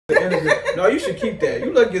The interview. No, you should keep that.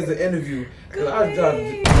 You look as an interview.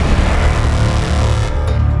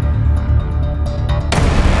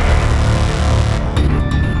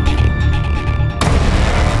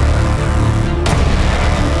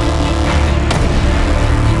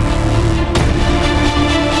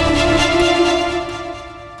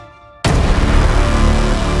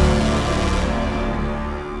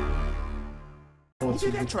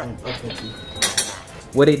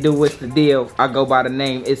 What it do, what's the deal? I go by the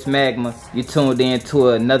name It's Magma. You tuned in to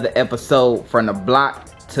another episode from the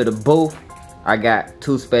block to the booth. I got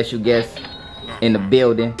two special guests in the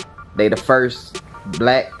building. They the first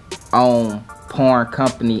black owned porn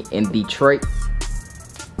company in Detroit.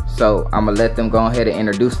 So I'm gonna let them go ahead and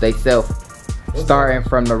introduce themselves. Starting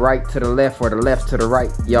from the right to the left or the left to the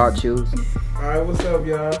right. Y'all choose. Alright, what's up,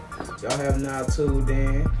 y'all? Y'all have now tuned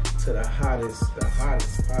in to the hottest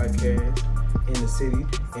podcast in the city,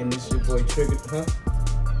 and this your boy Trigger, huh?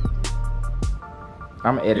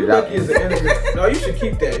 I'm gonna edit you out. Lucky as an interview. No, you should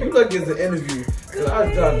keep that. You lucky as an interview. Cause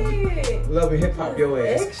I love hip hop your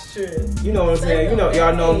ass. Extra. You know what I'm saying? You know,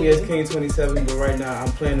 y'all know me as King 27, but right now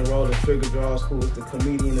I'm playing the role of Trigger Drawls, who is the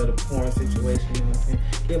comedian of the porn situation. You know what I'm saying?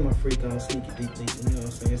 Get my freak on, sneaky deep leak. You know what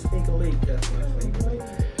I'm saying? Sneak a leak. That's my sneak a leak.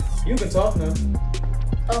 You can talk now.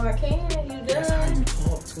 Oh, I can. You done? That's how you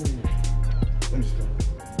talk to me. I'm just kidding.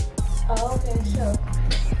 Oh, okay, sure.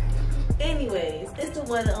 Anyways, it's the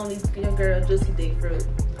one and only your girl, JuicyDickFroot.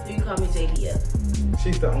 You can call me JDF.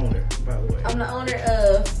 She's the owner, by the way. I'm the owner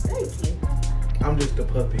of. Thank you. I'm just the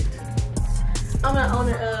puppet. I'm the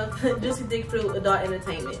owner of JuicyDickFroot Adult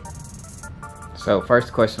Entertainment. So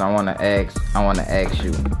first question I wanna ask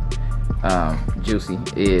you, Juicy,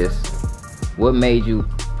 is what made you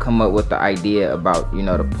come up with the idea about, you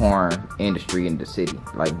know, the porn industry in the city,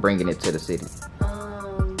 like bringing it to the city? For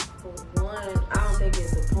one, I don't think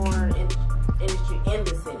it's a porn industry in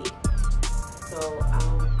the city, so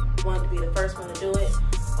I wanted to be the first one to do it.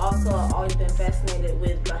 Also, I've always been fascinated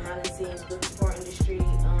with behind the scenes with the porn industry.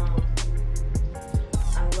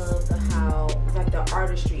 I love how it's like the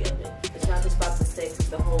artistry of it. It's not just about the sex; it's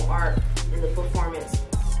the whole art and the performance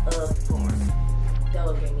of porn. That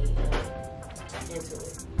would get me into it.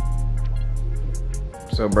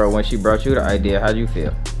 So bro, when she brought you the idea, how'd you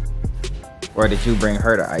feel? Or did you bring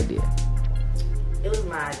her the idea? It was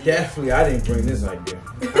my idea. Definitely, I didn't bring this idea.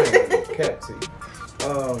 I ain't kept to you.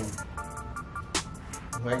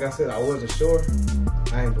 Like I said, I wasn't sure.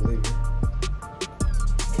 I ain't believe it.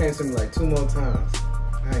 She came to me like 2 more times.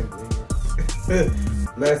 I ain't believe it.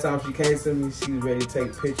 Last time she came to me, she was ready to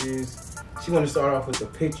take pictures. She wanted to start off with the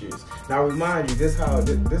pictures. Now remind you, this how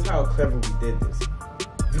clever we did this.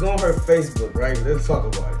 If you go on her Facebook, right? Let's talk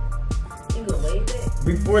about it. You gonna wave that?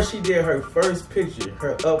 Before she did her first picture,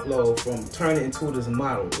 her upload from turning into this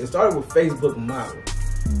model, it started with Facebook model.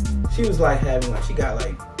 She was like she got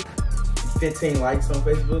like 15 likes on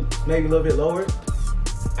Facebook, maybe a little bit lower.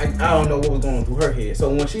 I don't know what was going through her head. So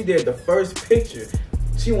when she did the first picture,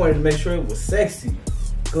 she wanted to make sure it was sexy.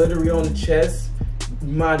 Glittery on the chest.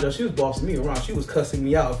 Mind you, she was bossing me around. She was cussing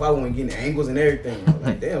me out if I wasn't getting angles and everything. I was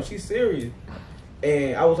like, damn, she's serious.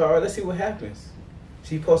 And I was like, all right, let's see what happens.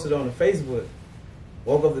 She posted on the Facebook.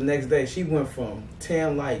 Woke up the next day, she went from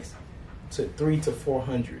 10 likes to 300 to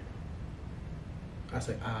 400. I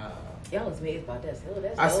said, Y'all was amazed about that. Oh,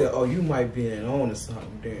 that's I dope. said, oh, you might be on to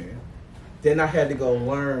something then. Then I had to go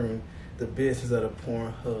learn the business of the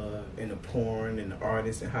porn hub and the porn and the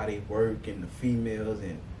artists and how they work and the females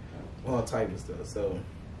and all type of stuff. So,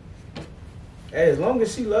 hey, as long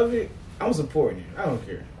as she love it, I'm supporting it. I don't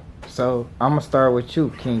care. So I'm gonna start with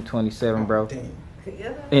you, King 27, bro. Damn.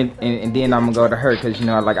 And then I'm gonna go to her because, you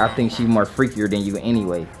know, like I think she's more freakier than you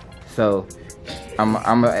anyway. So I'm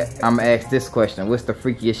gonna ask this question: what's the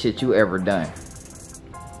freakiest shit you ever done?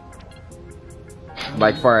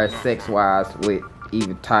 Like far as sex wise with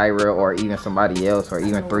either Tyra or even somebody else or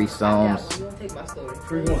even threesomes. You wanna take my story?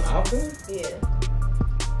 Freak one out there? Yeah.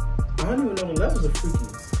 I don't even know the levels of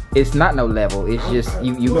freakiness. It's not no level. It's just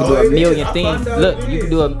you can do No, a it million is. things. Look, you can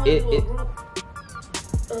do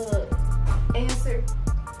Answer.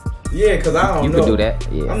 Yeah, because I don't know. You can do that.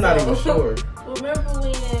 Yeah. I'm not even sure. Remember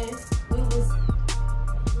when we was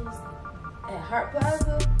at Hart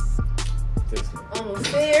Plaza on the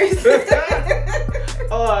stairs?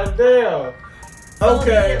 Oh, damn.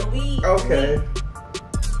 Okay. Okay.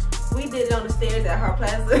 We did it on the stairs at Hart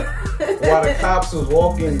Plaza. While the cops was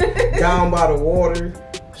walking down by the water,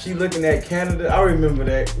 she looking at Canada. I remember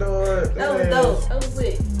that. Lord, that was dope. That was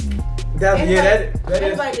lit.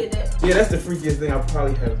 Everybody did that. Yeah, that's the freakiest thing I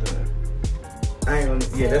probably have done. I ain't gonna.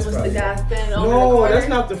 Yeah, that's was probably. The guy standing over the No, corner. that's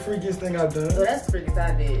not the freakiest thing I've done. So that's the freakiest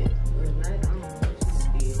I did. It was nice. I don't know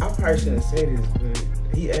what she did. I probably shouldn't say this,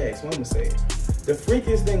 but he asked, so I'm gonna say it. The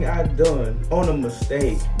freakiest thing I've done on a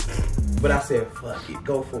mistake, but I said, fuck it,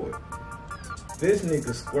 go for it. This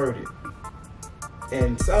nigga squirted.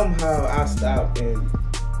 And somehow I stopped and...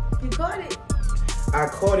 You caught it? I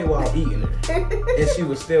caught it while eating it. And she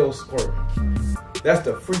was still squirting. That's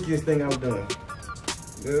the freakiest thing I've done.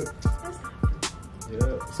 Yep.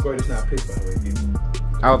 Yeah, squirt is not piss, by the way,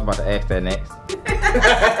 people. I was about to ask that next.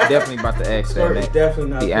 Definitely about to ask Squirt that is next.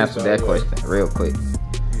 definitely not He piss, answered by that the way. question real quick.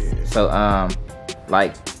 Yeah. So,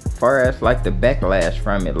 like, far as like the backlash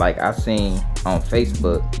from it, like I seen on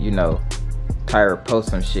Facebook, you know, Tyra post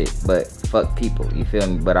some shit, but fuck people, you feel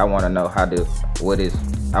me? But I want to know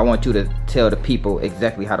I want you to tell the people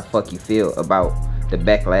exactly how the fuck you feel about the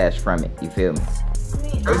backlash from it, you feel me?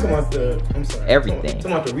 I'm sorry. Everything.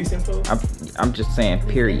 Talking about the recent post? I'm just saying,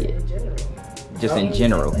 period. In general. Just in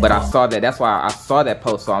general. But I saw that, that's why I saw that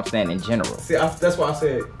post, so I'm saying in general. See, that's why I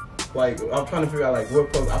said, like, I'm trying to figure out, like,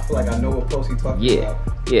 what post. I feel like I know what post he talking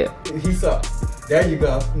about. Yeah. He saw. There you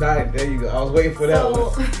go. Nah, there you go. I was waiting for that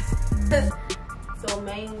one. So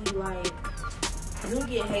mainly, like, you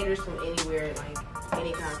get haters from anywhere, like,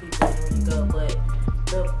 any kind of people when you go, but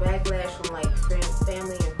the backlash from, like,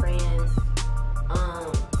 family and friends,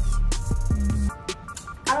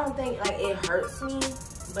 I don't think, like, it hurts me,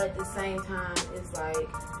 but at the same time, it's like,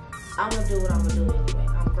 I'm gonna do what I'm gonna do anyway.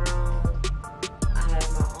 I'm grown. I have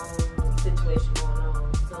my own situation going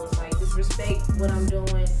on. So it's like, just respect what I'm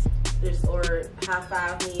doing, or high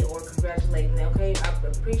five me or congratulate me. Okay,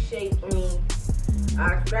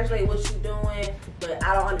 I congratulate what you're doing, but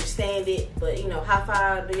I don't understand it. But, you know, high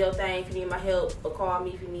five, do your thing. If you need my help, or call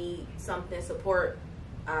me if you need something, support,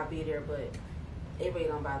 I'll be there. But it really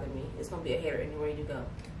don't bother me. It's gonna be a hater anywhere you go.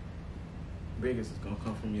 Biggest is gonna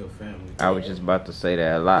come from your family. I was just about to say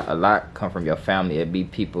that a lot come from your family. It'd be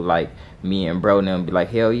people like me and bro and them be like,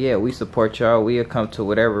 hell yeah, we support y'all. We'll come to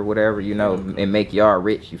whatever, you know, and make y'all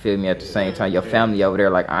rich. You feel me? At the same time, your family over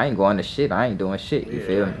there like, I ain't going to shit. I ain't doing shit. You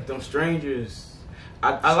feel me? Them strangers.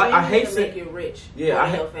 I hate to make you rich.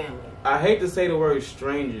 Yeah, your family. I hate to say the word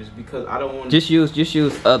strangers because I don't want just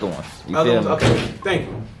use other ones. You other feel ones. me? Okay, thank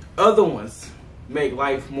you. Other ones make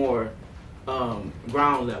life more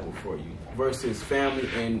ground level for you versus family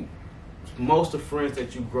and most of friends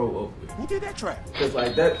that you grow up with. Who did that track? Because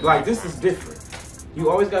like this is different. You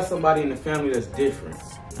always got somebody in the family that's different,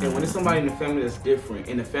 and when it's somebody in the family that's different,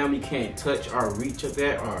 and the family can't touch or reach of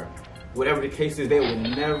that or whatever the case is, they will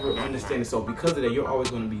never understand it. So because of that, you're always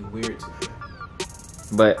going to be weird to them.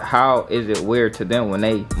 But how is it weird to them when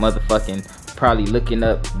they motherfucking probably looking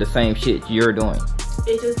up the same shit you're doing?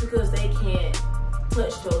 It's just because they can't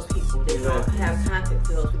touch those people. They don't have contact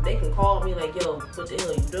to those people. They can call me like, yo, what the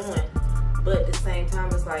hell are you doing? But at the same time,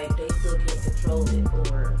 it's like they still can't control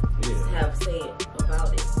it or have say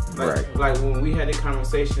about it. Like when we had a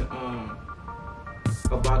conversation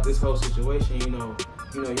about this whole situation, you know,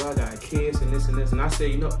 y'all got kids and this, and I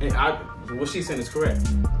said, and what she's saying is correct.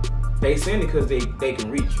 They saying it because they can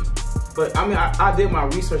reach you. But I mean, I did my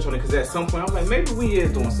research on it because at some point I was like, maybe we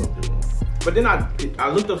is doing something wrong. But then I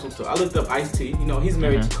looked up some stuff. I looked up Ice-T. You know, he's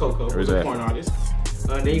married to Coco, who's a porn artist.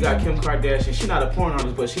 Then you got Kim Kardashian. She's not a porn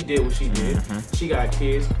artist, but she did what she did. She got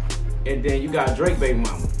kids. And then you got Drake baby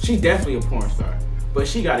mama. She definitely a porn star, but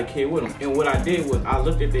she got a kid with him. And what I did was I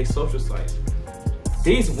looked at their social sites.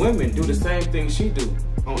 These women do the same thing she do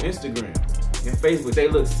on Instagram and Facebook. They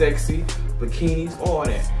look sexy, bikinis, all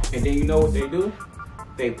that. And then you know what they do?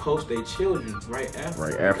 They post their children right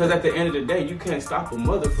after. Because at the end of the day, you can't stop a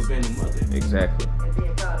mother from being a mother. Exactly. And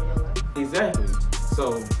being proud of your life. Exactly.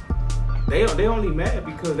 So they only mad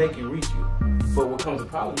because they can reach you. But what comes the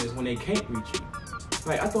problem is when they can't reach you.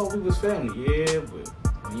 Like, I thought we was family. Yeah, but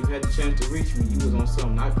when you had the chance to reach me, you was on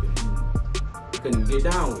something I couldn't get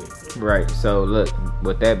down with. Right. So look,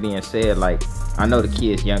 with that being said, like, I know the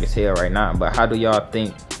kid's young as hell right now, but how do y'all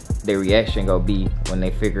think their reaction gonna be when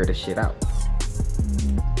they figure the shit out?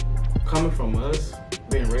 Coming from us,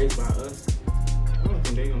 being raised by us, I don't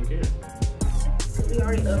think they gonna care. So we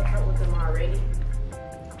already upfront with them already.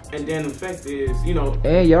 And then the fact is,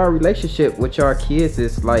 and y'all relationship with y'all kids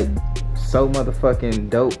is like so motherfucking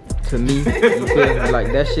dope to me. You feel me?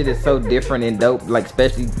 Like, that shit is so different and dope. Like,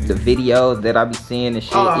 especially the videos that I be seeing and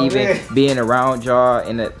shit. Even being around y'all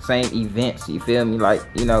in the same events. You feel me? Like,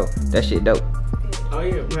 that shit dope. Oh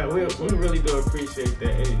yeah, man, we really do appreciate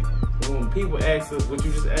that. Hey, when people ask us what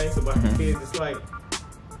you just asked about the kids, it's like,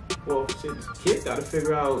 well, shit, kids got to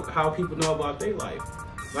figure out how people know about their life.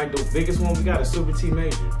 Like, the biggest one we got is Super T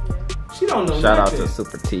Major. She don't know Shout nothing. out to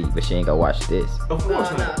Super T, but she ain't gonna watch this. Of course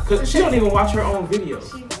not. Because she don't even watch her own videos.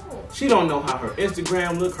 She don't. She don't know how her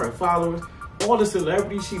Instagram look, her followers. all the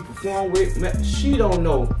celebrities she performed with, man, she don't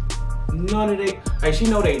know none of they. Like she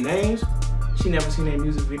know their names. She never seen their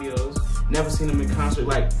music videos. Never seen them in concert.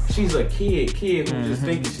 Like she's a kid who just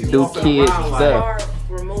thinking she's walking around like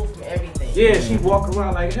removed from everything. Yeah, she walk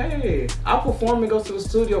around like, hey, I perform and go to the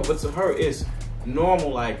studio, but to her it's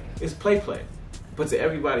normal, like it's play. But to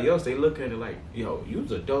everybody else, they look at it like, yo,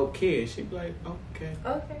 you's a dope kid. She be like, okay.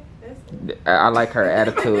 Okay, that's I like her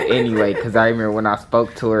attitude anyway, because I remember when I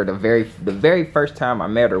spoke to her the very first time I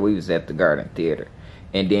met her, we was at the Garden Theater,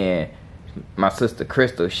 and then my sister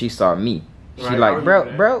Crystal, she saw me. She like,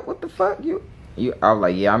 bro, what the fuck you? I was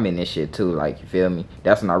like, yeah, I'm in this shit too. Like, you feel me?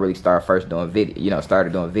 That's when I really started doing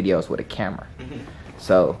videos with a camera.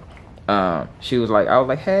 So, she was like, I was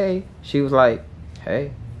like, hey. She was like,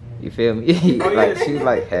 hey. You feel me? Like she was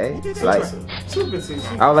like, hey, like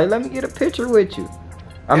I was like, let me get a picture with you.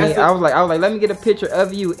 I was like, let me get a picture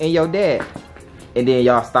of you and your dad. And then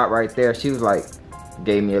y'all stopped right there. She was like,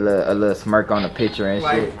 gave me a little smirk on the picture and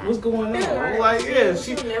like, shit. What's going on? I'm like, yeah,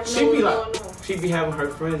 she be like, she be having her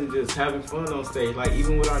friends and just having fun on stage. Like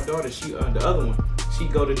even with our daughter, she the other one, she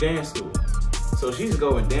go to dance school, so she's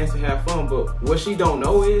go and dance and have fun. But what she don't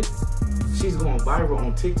know is she's going viral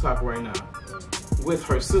on TikTok right now with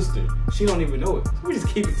her sister. She don't even know it. So we just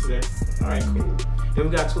keep it to that. All right, cool. Then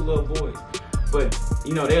we got 2 little boys, but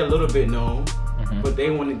you know they're a little bit known, but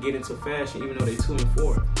they want to get into fashion even though they're 2 and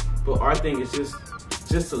 4. But our thing is just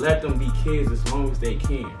to let them be kids as long as they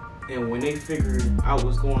can. And when they figure out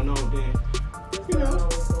what's going on, then you know.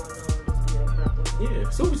 Yeah,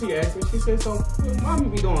 Super T asked me. She said, "So what mommy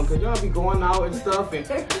be doing? Cause y'all be going out and stuff." And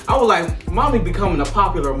I was like, "Mommy becoming a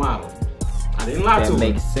popular model." I didn't lie to her. That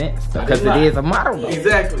makes sense because it is a model though.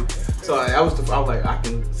 Exactly. So I was like, I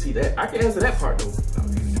can see that. I can answer that part though.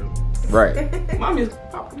 Right. Mommy is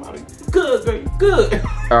popular model. Good, baby. Good.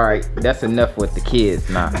 All right, that's enough with the kids.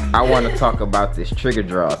 Now I want to talk about this Trigger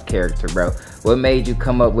Drawls character, bro. What made you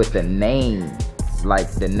come up with the name?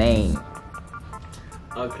 Like the name.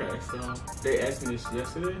 Okay, so they asked me this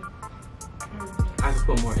yesterday. I can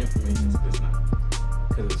put more information into this now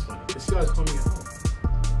because it's funny. Cause she always call me a hoe.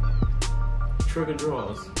 Trigger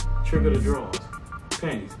Drawls, Trigger the Drawls,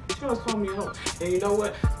 panties. She always call me a hoe. And you know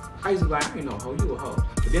what? I used to be like, I ain't no hoe, you a hoe.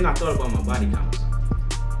 But then I thought about my body counts.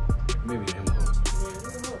 Maybe I am a hoe.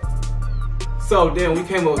 So then we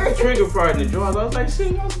came up with the trigger part in the drawers. I was like,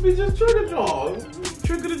 shit, it must be just Trigger Drawls.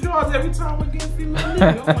 Trigger the drawers every time I get a female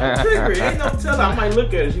nigga. I'm like, trigger it. Ain't no telling. I might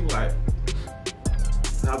look at her. She be like,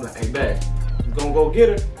 I'm like, hey, babe, you gonna go get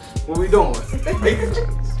her? What we doing?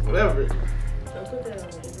 Whatever.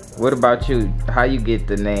 What about you? How you get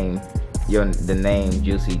the name? The name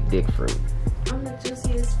JuicyDickFroot. I'm the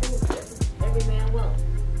juiciest fruit that every man wants.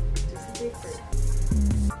 JuicyDickFroot.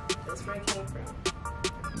 That's where it came from.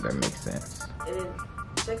 That makes sense. And then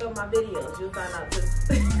check out my videos. You'll find out this.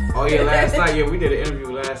 Oh yeah, last night, yeah, we did an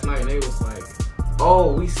interview last night and they was like,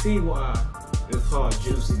 oh, we see why it's called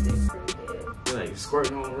JuicyDickFruit. They're like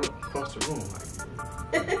squirting on across the room.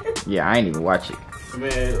 Like, yeah, I ain't even watch it.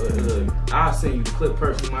 Man, look, I'll send you the clip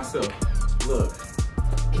personally myself. Look,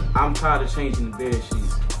 I'm tired of changing the bed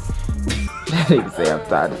sheets. They say I'm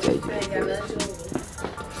tired of changing the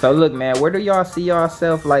bed. So look, man, where do y'all see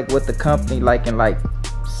yourself like with the company like in like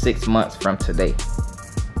 6 months from today?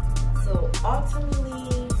 So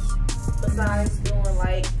ultimately, besides doing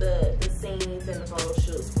like the scenes and the photo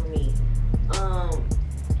shoots for me,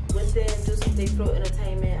 within JuicyDickFroot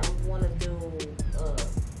Entertainment, I want to do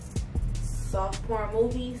soft porn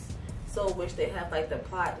movies, so which they have like the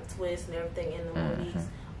plot, the twist, and everything in the movies.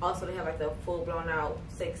 Also, they have like the full blown out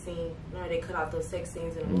sex scene. You know, they cut out those sex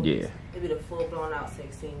scenes in the movies. Yeah. It'd be the full blown out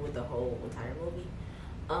sex scene with the whole entire movie.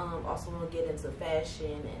 Also, we'll get into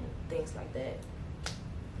fashion and things like that.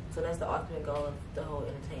 So that's the ultimate goal of the whole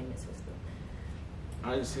entertainment system.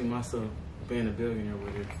 I just see myself being a billionaire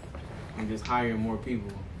with it and just hiring more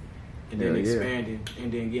people and then expanding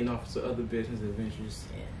and then getting off to other business adventures.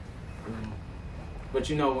 Yeah. But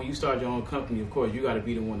you know, when you start your own company, of course, you got to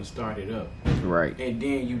be the one to start it up. Right. And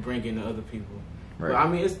then you bring in the other people. Right. But I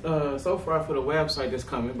mean, it's so far for the website that's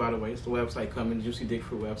coming, by the way, it's the website coming, the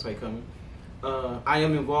JuicyDickFroot website coming. I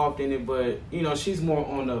am involved in it, but you know, she's more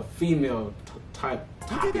on the female type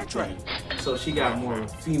train. So she got more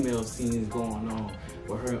female scenes going on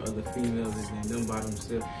with her and other females and them by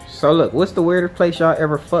themselves. So look, what's the weirdest place y'all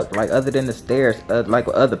ever fucked? Like other than the stairs, like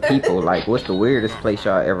with other people, like what's the weirdest place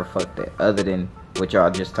y'all ever fucked at other than what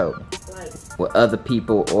y'all just told me? Like, with other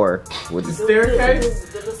people or with the staircase?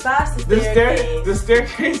 The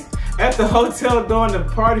staircase at the hotel during the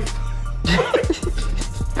party.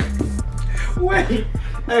 Wait,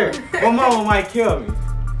 hey, my mama might kill me.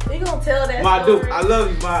 You gonna tell that my story? Dude, I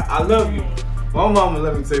love you, I love you. My mama,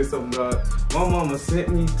 let me tell you something, dog. My mama sent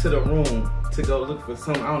me to the room to go look for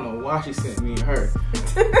something. I don't know why she sent me and her.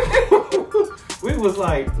 We was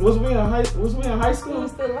like, was we in high school? We was still in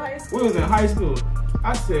high school. We was in high school.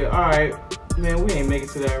 I said, all right, man, we ain't make it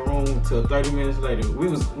to that room until 30 minutes later. We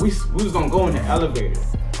was gonna go in the elevator.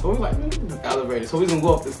 So we was like, man, this elevator. So we was gonna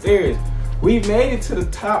go up the stairs. We made it to the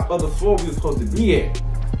top of the floor we was supposed to be at.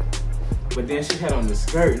 But then she had on the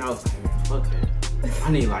skirt, and I was like, man, fuck that.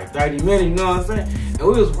 I need like 30 minutes, you know what I'm saying? And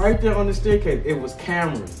we was right there on the staircase. It was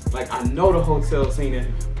cameras. Like, I know the hotel seen it.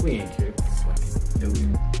 We ain't care.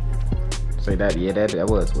 Say that, yeah, that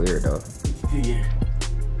was weird though. Yeah.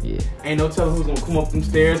 Yeah. Ain't no telling who's gonna come up them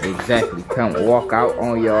stairs. Exactly. Come walk out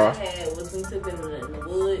on y'all. I had was we took them in the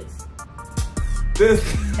woods. This.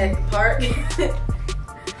 At the park.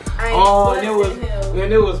 Oh,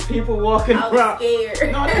 and there was people walking around. I was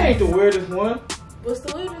scared. No, that ain't the weirdest one. What's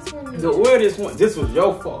the weirdest one? The weirdest one. This was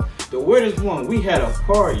your fault. The weirdest one. We had a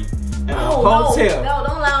party at a hotel. No,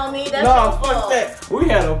 don't lie on me. That's no, your fuck fault. that. We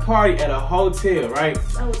had a party at a hotel, right?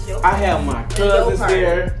 That was your fault. I had my cousins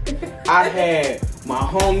there. I had my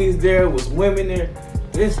homies there. Was women there.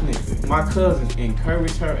 This nigga, my cousin,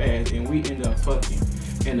 encouraged her ass, and we ended up fucking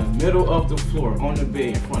in the middle of the floor on the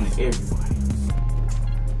bed in front of everybody.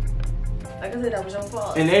 Like I said, that was your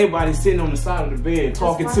fault. And everybody sitting on the side of the bed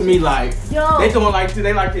talking to me like, yo, they doing like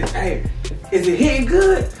this. Hey, is it hitting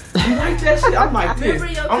good? You like that shit? I'm like this.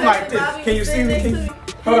 I'm like this. Can you see me?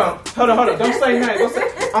 Hold on. Don't say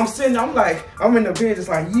nothing. I'm sitting. I'm like, I'm in the bed, just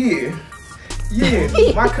like, yeah.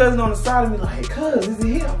 My cousin on the side of me like, cuz, is it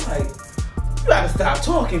here? I'm like, you gotta stop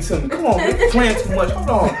talking to me. Come on, we're playing too much. Hold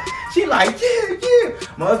on. She like, yeah.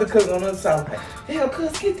 My other cousin on the other side like, hell,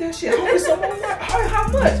 cuz, get that shit. How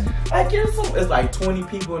much? Like, get some. It's like 20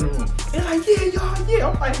 people in the room. They're like, yeah, y'all, yeah.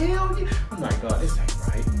 I'm like, hell yeah. I'm like, God, this ain't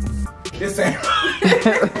right. This ain't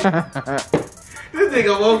right. This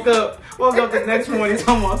nigga woke up the next morning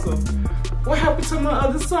talking about some, what happened to my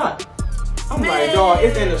other sock? I'm like, dog,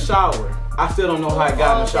 it's in the shower. I still don't know how it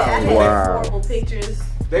got in the shower. Wow. Horrible pictures.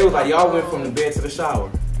 They was like, y'all went from the bed to the shower.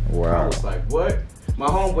 Wow. I was like, what? My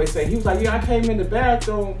homeboy said, he was like, yeah, I came in the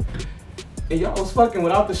bathroom and y'all was fucking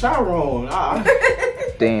without the shower on.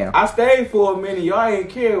 Damn. I stayed for a minute. Y'all ain't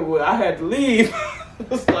care. Well, I had to leave. I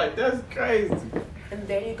was like, that's crazy. And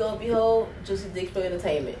there you go, behold, JuicyDickFroot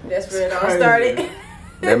Entertainment. That's where it all started.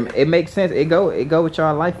 It makes sense. It go with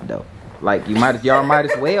y'all life though. Like y'all might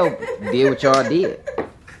as well did what y'all did.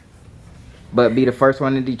 But be the first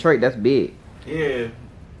one in Detroit, that's big. Yeah.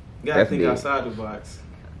 Gotta think outside the box.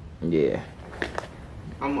 Yeah.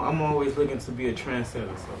 I'm always looking to be a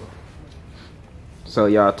trendsetter, So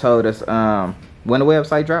y'all told us when the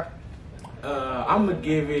website drop? I'm gonna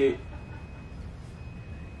give it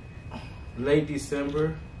late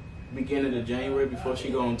December, beginning of January before she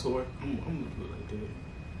go on tour. I'm gonna do it like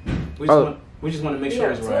that. We just want to make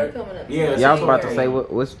sure it's right. Yeah, I was about to say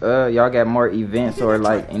what's y'all got more events or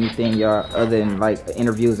like anything y'all other than like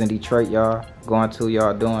interviews in Detroit y'all going to,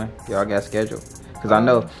 y'all doing, y'all got scheduled? Cause I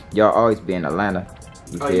know y'all always be in Atlanta.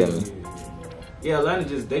 You feel me? Yeah, Atlanta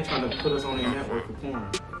they trying to put us on their network for porn.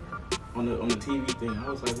 On the TV thing. I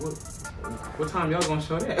was like, what time y'all gonna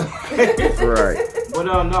show that? Right. But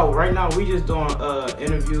no, right now we just doing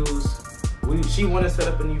interviews. She wanna set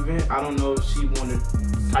up an event. I don't know if she wanna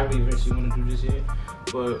type of event she wanna do this year.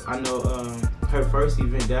 But I know her first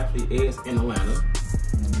event definitely is in Atlanta.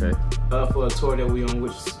 Okay. For a tour that we on,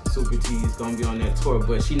 which Super T is gonna be on that tour,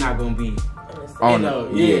 but she not gonna be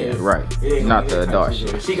right. Not the adult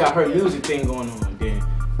shit. She got her music thing going on, then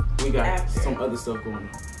we got some other stuff going on.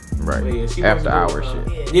 Right. Yeah, she after hour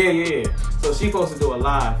shit. Yeah. So she's supposed to do a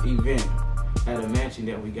live event at a mansion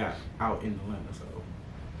that we got out in Atlanta. So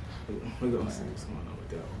we're gonna see what's going on with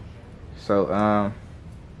that one. So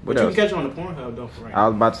what else? You can catch her on the Pornhub though. Right. I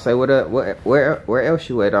was about to say where else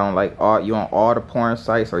you at on like you on all the porn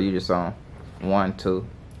sites or you just on 1, 2?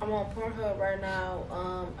 I'm on Pornhub right now.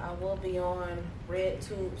 I will be on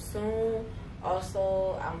RedTube soon.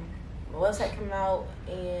 Also, my website coming out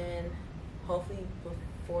and hopefully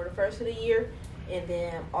before the first of the year. And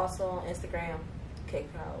then also on Instagram, kick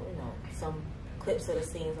out some clips of the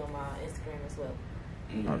scenes on my Instagram as well.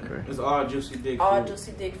 Okay. It's all JuicyDickFroot. All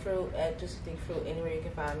JuicyDickFroot at JuicyDickFroot. Anywhere you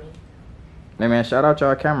can find me. Hey man, shout out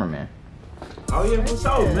y'all cameraman. Oh yeah, for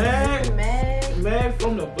sure, man. Man,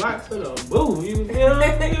 from the block to the booth. You feel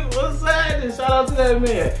me? What's that? Shout out to that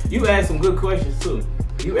man. You asked some good questions too.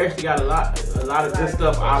 You actually got a lot of good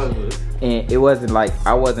stuff out of us. And it wasn't like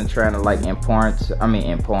I wasn't trying to like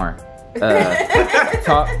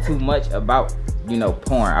talk too much about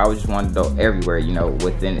porn. I was just wanting to go everywhere,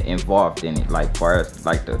 involved in it, like far as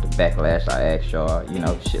like the Back Lash I asked y'all,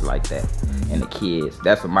 shit like that. and the kids.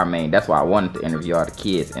 That's what my main. That's why I wanted to interview all the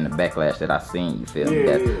kids and the backlash that I seen. You feel me?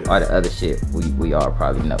 That all the other shit we all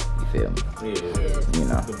probably know. You feel me? Yeah. You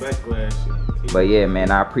know. The backlash. But yeah,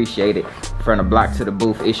 man, I appreciate it. From the block to the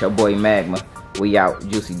booth, it's your boy Magma. We out.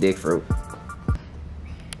 Juicy Dick Fruit.